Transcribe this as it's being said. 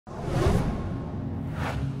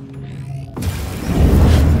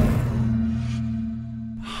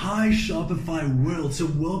Hi Shopify world, so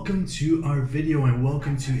welcome to our video and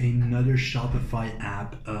welcome to another Shopify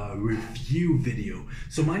app review video.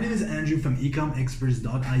 So my name is Andrew from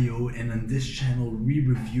ecomexperts.io, and on this channel we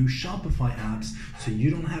review Shopify apps so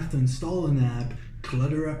you don't have to install an app,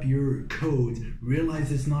 clutter up your code,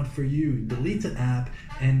 realize it's not for you, delete the app,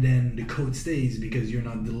 and then the code stays because you're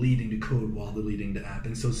not deleting the code while deleting the app,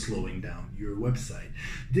 and so slowing down your website.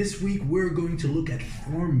 This week we're going to look at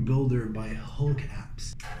Form Builder by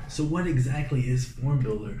HulkApps. So what exactly is Form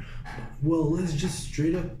Builder? Well, let's just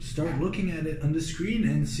straight up start looking at it on the screen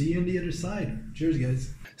and see you on the other side. Cheers,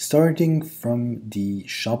 guys. Starting from the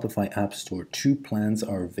Shopify App Store, two plans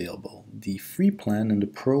are available. The free plan and the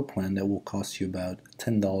pro plan that will cost you about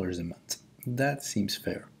 $10 a month. That seems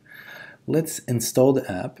fair. Let's install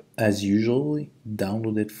the app. As usual,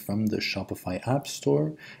 download it from the Shopify App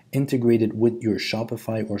Store, integrate it with your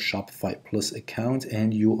Shopify or Shopify Plus account,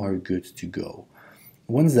 and you are good to go.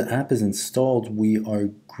 Once the app is installed, we are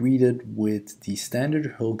greeted with the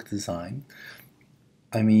standard Hulk design.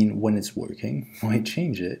 When it's working, why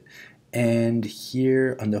change it? And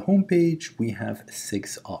here on the home page, we have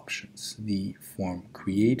 6 options. The form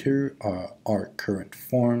creator, our current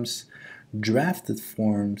forms, drafted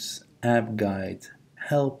forms, app guide,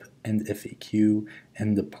 help and FAQ,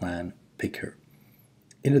 and the plan picker.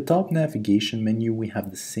 In the top navigation menu, we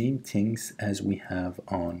have the same things as we have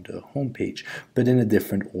on the home page, but in a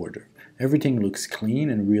different order. Everything looks clean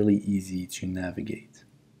and really easy to navigate.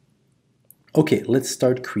 Okay, let's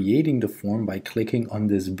start creating the form by clicking on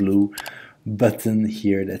this blue button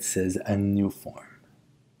here that says a new form.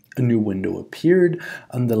 A new window appeared.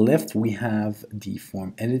 On the left we have the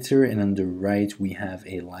form editor, and on the right we have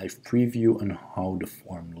a live preview on how the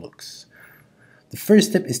form looks. The first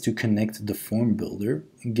step is to connect the form builder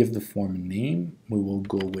and give the form a name. We will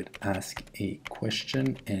go with ask a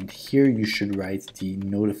question, and here you should write the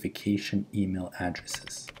notification email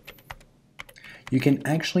addresses. You can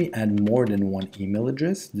actually add more than one email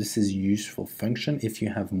address. This is a useful function if you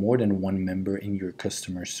have more than one member in your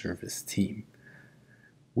customer service team.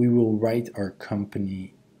 We will write our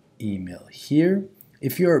company email here.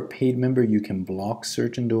 If you're a paid member, you can block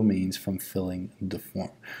certain domains from filling the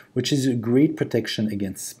form, which is a great protection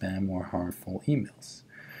against spam or harmful emails.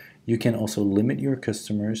 You can also limit your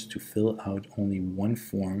customers to fill out only one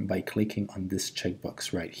form by clicking on this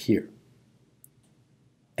checkbox right here.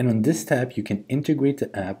 And on this tab, you can integrate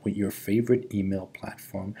the app with your favorite email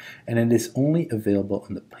platform, and it is only available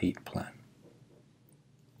on the paid plan.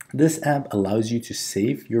 This app allows you to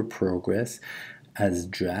save your progress as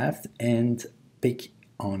draft and pick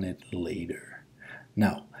on it later.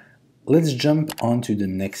 Now, let's jump onto the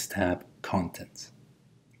next tab, Content.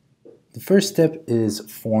 The first step is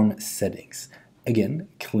Form Settings. Again,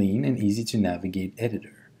 clean and easy to navigate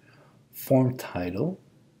editor. Form Title,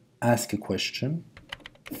 Ask a Question,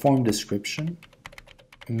 Form Description.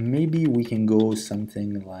 Maybe we can go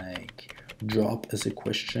something like drop as a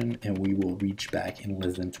question and we will reach back in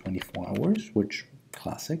less than 24 hours, which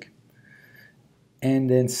classic. And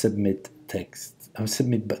then submit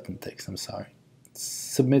button text,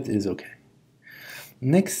 Submit is okay.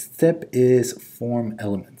 Next step is Form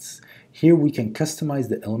Elements. Here we can customize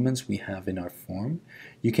the elements we have in our form.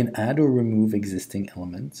 You can add or remove existing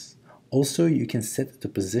elements. Also, you can set the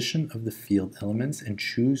position of the field elements and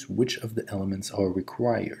choose which of the elements are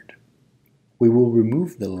required. We will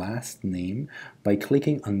remove the last name by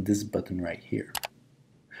clicking on this button right here.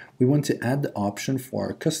 We want to add the option for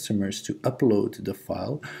our customers to upload the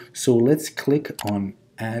file, so let's click on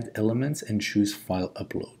Add Elements and choose File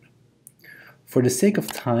Upload. For the sake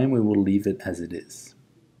of time, we will leave it as it is.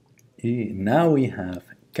 Now we have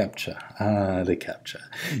CAPTCHA. The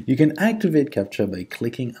CAPTCHA. You can activate CAPTCHA by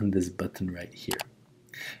clicking on this button right here.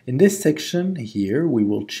 In this section here, we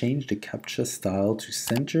will change the CAPTCHA style to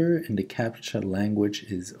center, and the CAPTCHA language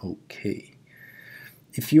is OK.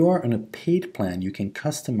 If you are on a paid plan, you can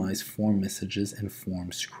customize form messages and form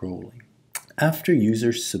scrolling. After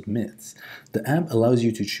user submits, the app allows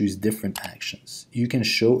you to choose different actions. You can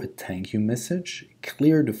show a thank you message,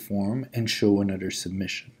 clear the form, and show another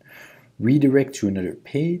submission. Redirect to another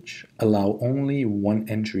page, allow only one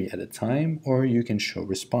entry at a time, or you can show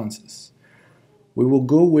responses. We will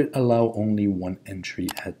go with allow only one entry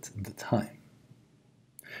at the time.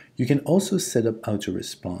 You can also set up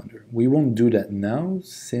autoresponder. We won't do that now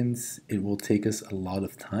since it will take us a lot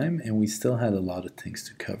of time and we still had a lot of things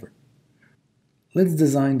to cover. Let's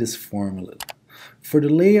design this form a little. For the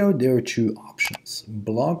layout, there are 2 options,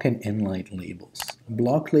 block and inline labels.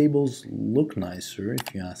 Block labels look nicer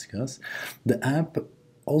if you ask us. The app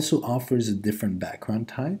also offers different background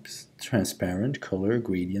types, transparent, color,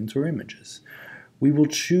 gradient, or images. We will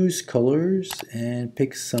choose colors and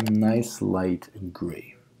pick some nice light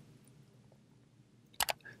gray.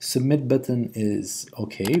 Submit button is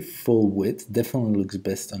okay, full width definitely looks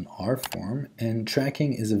best on our form, and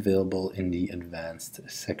tracking is available in the advanced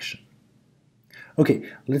section. Okay,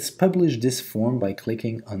 let's publish this form by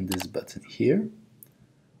clicking on this button here.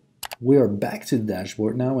 We are back to the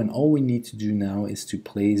dashboard now, and all we need to do now is to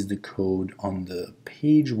place the code on the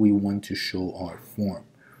page we want to show our form.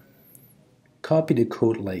 Copy the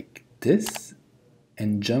code like this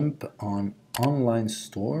and jump on Online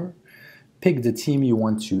Store. Pick the theme you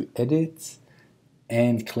want to edit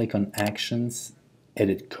and click on Actions,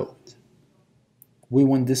 Edit Code. We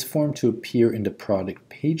want this form to appear in the product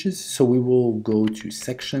pages, so we will go to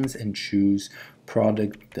Sections and choose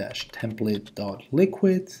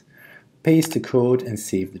product-template.liquid, paste the code and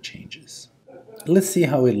save the changes. Let's see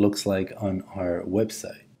how it looks like on our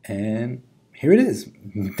website. And here it is.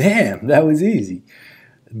 Damn, that was easy.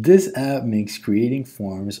 This app makes creating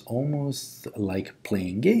forms almost like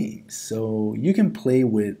playing games. So you can play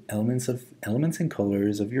with elements and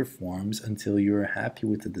colors of your forms until you're happy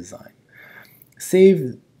with the design.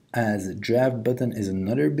 Save as a draft button is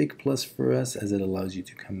another big plus for us, as it allows you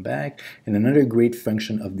to come back. And another great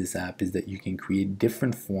function of this app is that you can create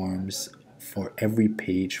different forms for every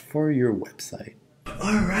page for your website.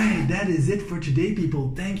 Alright, that is it for today,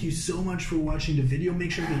 people. Thank you so much for watching the video.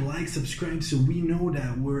 Make sure to like, subscribe, so we know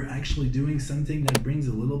that we're actually doing something that brings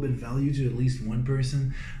a little bit value to at least one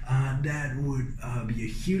person. That would be a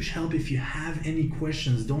huge help. If you have any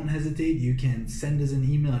questions, don't hesitate. You can send us an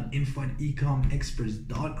email at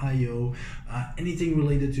info@ecomexperts.io. Anything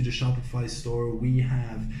related to the Shopify store, we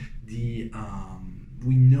have the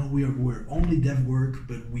we know we're only dev work,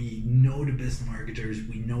 but we know the best marketers,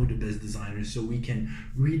 we know the best designers, so we can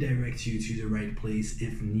redirect you to the right place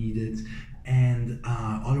if needed. And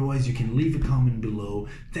otherwise, you can leave a comment below.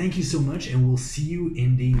 Thank you so much, and we'll see you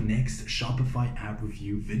in the next Shopify app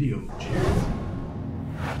review video. Cheers.